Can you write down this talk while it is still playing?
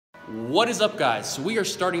What is up, guys? So we are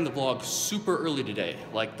starting the vlog super early today,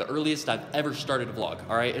 like the earliest I've ever started a vlog,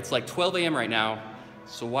 all right? It's like 12 a.m. right now,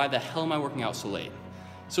 so why the hell am I working out so late?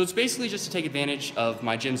 So it's basically just to take advantage of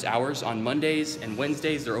my gym's hours. On Mondays and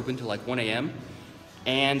Wednesdays, they're open till like 1 a.m.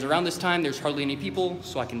 And around this time, there's hardly any people,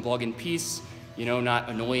 so I can vlog in peace, you know, not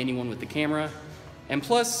annoy anyone with the camera. And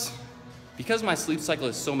plus, because my sleep cycle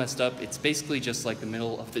is so messed up, it's basically just like the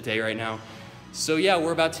middle of the day right now. So yeah,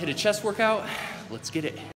 we're about to hit a chest workout. Let's get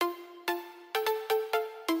it.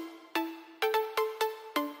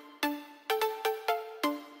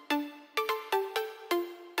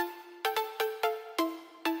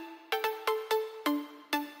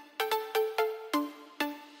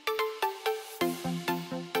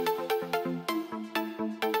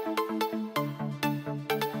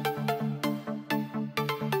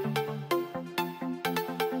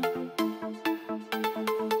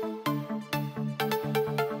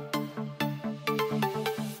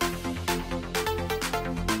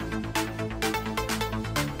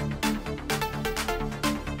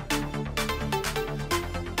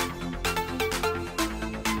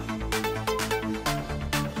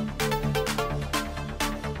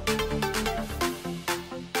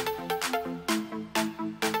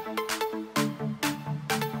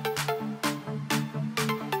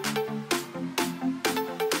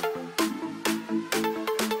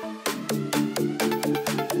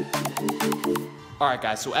 All right,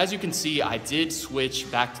 guys, so as you can see, I did switch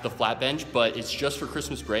back to the flat bench, but it's just for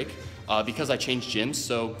Christmas break because I changed gyms.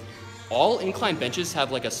 So all incline benches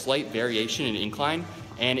have like a slight variation in incline,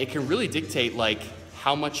 and it can really dictate like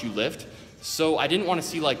how much you lift. So I didn't want to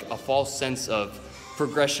see like a false sense of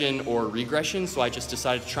progression or regression, so I just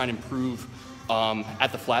decided to try and improve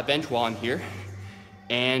at the flat bench while I'm here.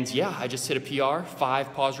 And yeah, I just hit a PR,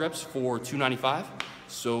 5 pause reps for 295,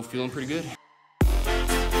 so feeling pretty good.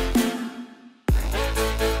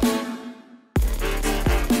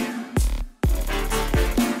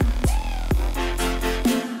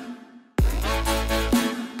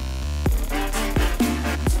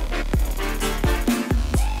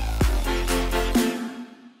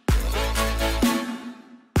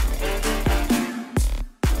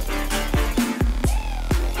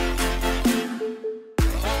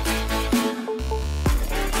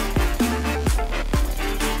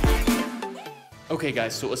 Okay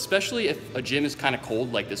guys, so especially if a gym is kind of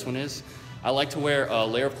cold like this one is, I like to wear a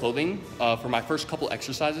layer of clothing for my first couple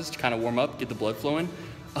exercises to kind of warm up, get the blood flowing.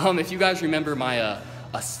 If you guys remember my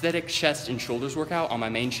aesthetic chest and shoulders workout on my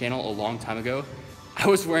main channel a long time ago, I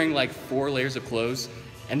was wearing like 4 layers of clothes,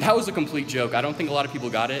 and that was a complete joke. I don't think a lot of people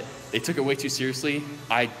got it. They took it way too seriously.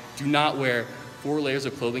 I do not wear 4 layers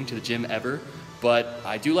of clothing to the gym ever, but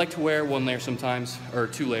I do like to wear 1 layer sometimes, or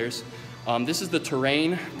 2 layers. This is the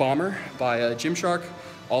Terrain Bomber by Gymshark,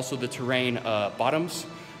 also the Terrain bottoms,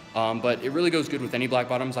 but it really goes good with any black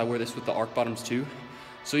bottoms. I wear this with the Arc bottoms too.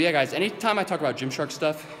 So yeah guys, anytime I talk about Gymshark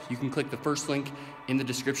stuff, you can click the first link in the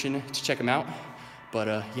description to check them out.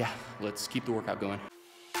 But yeah, let's keep the workout going.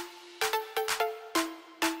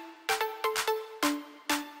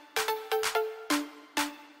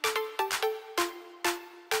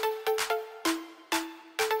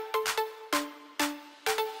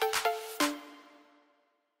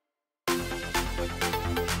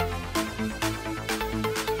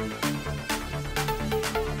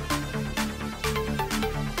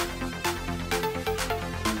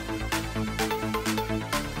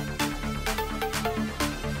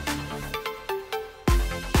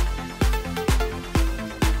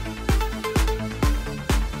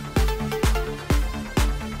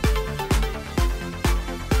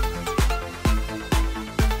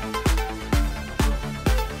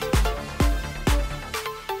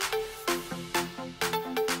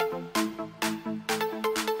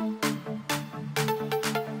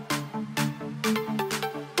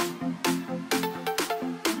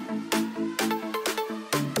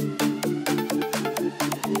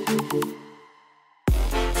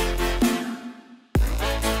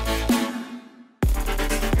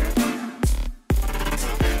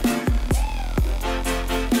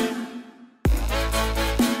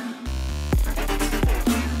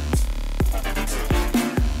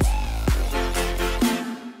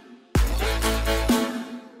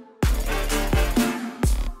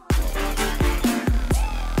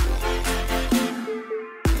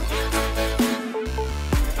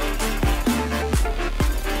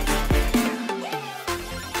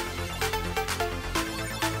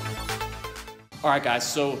 All right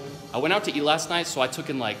guys, so I went out to eat last night, so I took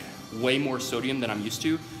in like way more sodium than I'm used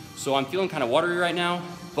to. So I'm feeling kind of watery right now,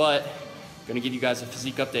 but I'm gonna give you guys a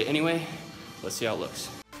physique update anyway. Let's see how it looks.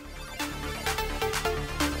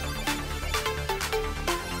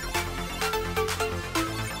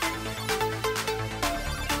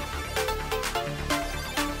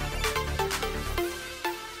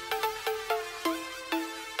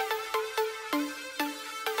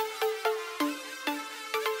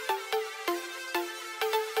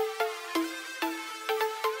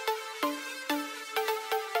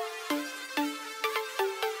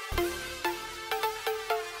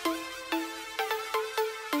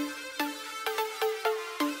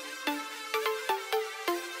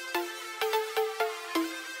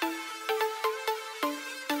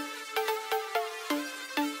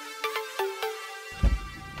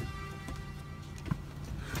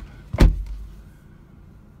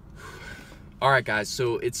 Alright guys,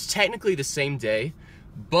 so it's technically the same day,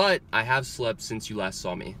 but I have slept since you last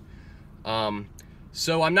saw me.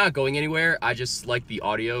 So I'm not going anywhere. I just like the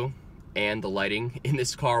audio and the lighting in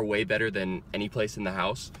this car way better than any place in the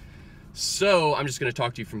house. So I'm just gonna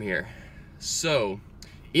talk to you from here. So,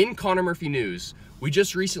 in Connor Murphy news, we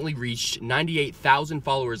just recently reached 98,000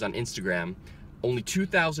 followers on Instagram, only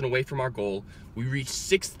 2,000 away from our goal. We reached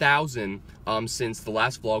 6,000 since the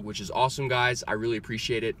last vlog, which is awesome, guys. I really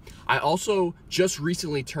appreciate it. I also just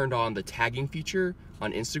recently turned on the tagging feature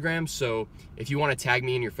on Instagram, so if you want to tag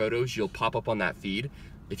me in your photos, you'll pop up on that feed.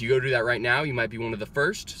 If you go do that right now, you might be one of the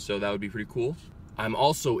first, so that would be pretty cool. I'm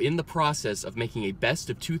also in the process of making a best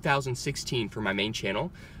of 2016 for my main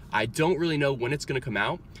channel. I don't really know when it's going to come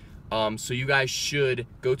out, so you guys should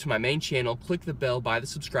go to my main channel, click the bell by the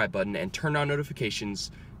subscribe button, and turn on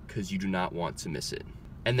notifications because you do not want to miss it.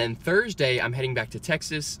 And then Thursday, I'm heading back to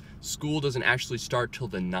Texas. School doesn't actually start till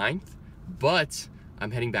the 9th, but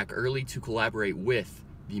I'm heading back early to collaborate with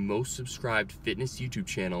the most subscribed fitness YouTube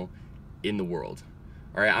channel in the world.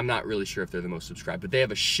 All right, I'm not really sure if they're the most subscribed, but they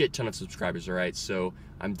have a shit ton of subscribers, all right? So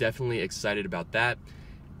I'm definitely excited about that.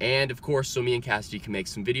 And of course, so me and Cassidy can make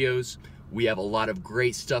some videos. We have a lot of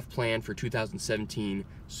great stuff planned for 2017,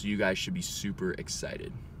 so you guys should be super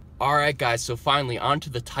excited. All right, guys, so finally on to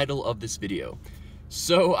the title of this video.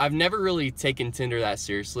 So I've never really taken Tinder that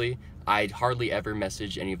seriously. I'd hardly ever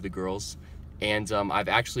message any of the girls. And I've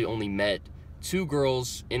actually only met 2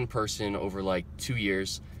 girls in person over like 2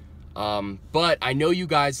 years. But I know you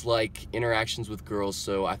guys like interactions with girls,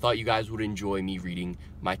 so I thought you guys would enjoy me reading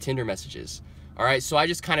my Tinder messages. All right, so I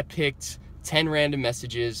just kind of picked 10 random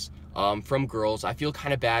messages from girls I feel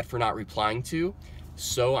kind of bad for not replying to,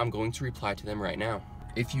 so I'm going to reply to them right now.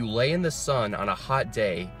 If you lay in the sun on a hot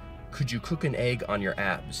day, could you cook an egg on your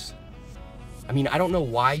abs? I mean, I don't know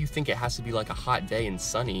why you think it has to be like a hot day and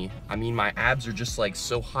sunny. I mean, my abs are just like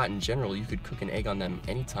so hot in general, you could cook an egg on them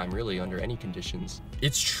anytime, really, under any conditions.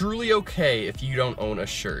 It's truly okay if you don't own a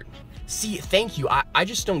shirt. See, thank you. I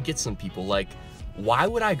just don't get some people. Like, why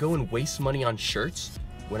would I go and waste money on shirts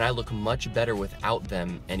when I look much better without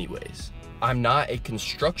them anyways? I'm not a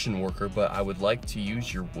construction worker, but I would like to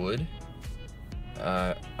use your wood.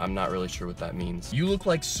 I'm not really sure what that means. You look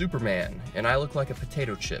like Superman, and I look like a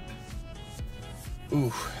potato chip.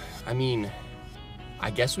 Ooh, I mean,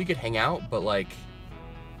 I guess we could hang out, but like,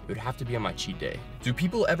 it would have to be on my cheat day. Do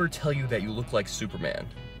people ever tell you that you look like Superman?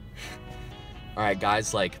 All right,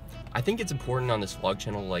 guys, like, I think it's important on this vlog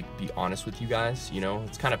channel to like be honest with you guys, you know?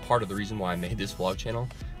 It's kind of part of the reason why I made this vlog channel,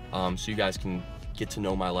 so you guys can get to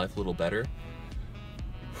know my life a little better.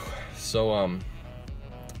 So,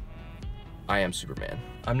 I am Superman.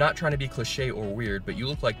 I'm not trying to be cliche or weird, but you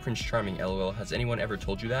look like Prince Charming, LOL. Has anyone ever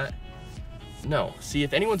told you that? No. See,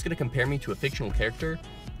 if anyone's gonna compare me to a fictional character,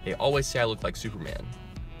 they always say I look like Superman.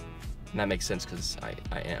 And that makes sense because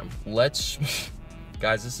I am. Let's,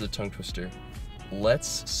 guys, this is a tongue twister.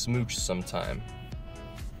 Let's smooch sometime.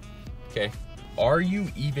 Okay. Are you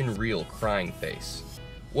even real, crying face?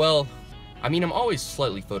 Well, I mean, I'm always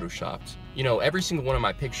slightly photoshopped. You know, every single one of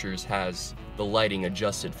my pictures has the lighting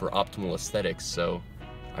adjusted for optimal aesthetics, so,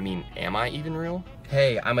 I mean, am I even real?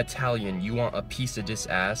 Hey, I'm Italian, you want a piece of this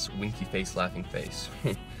ass? Winky face, laughing face.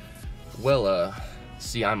 Well,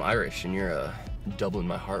 see, I'm Irish, and you're, doubling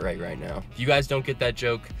my heart rate right now. If you guys don't get that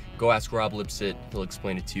joke, go ask Rob Lipsit, he'll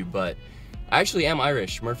explain it to you, but I actually am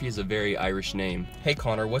Irish. Murphy is a very Irish name. Hey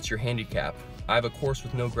Connor, what's your handicap? I have a course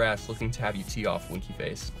with no grass, looking to have you tee off, winky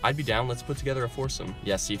face. I'd be down, let's put together a foursome.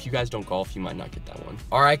 Yeah, see, if you guys don't golf, you might not get that one.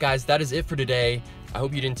 All right, guys, that is it for today. I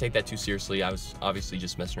hope you didn't take that too seriously. I was obviously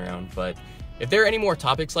just messing around, but if there are any more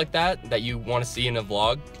topics like that you want to see in a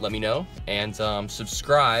vlog, let me know, and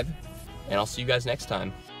subscribe, and I'll see you guys next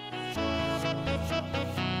time.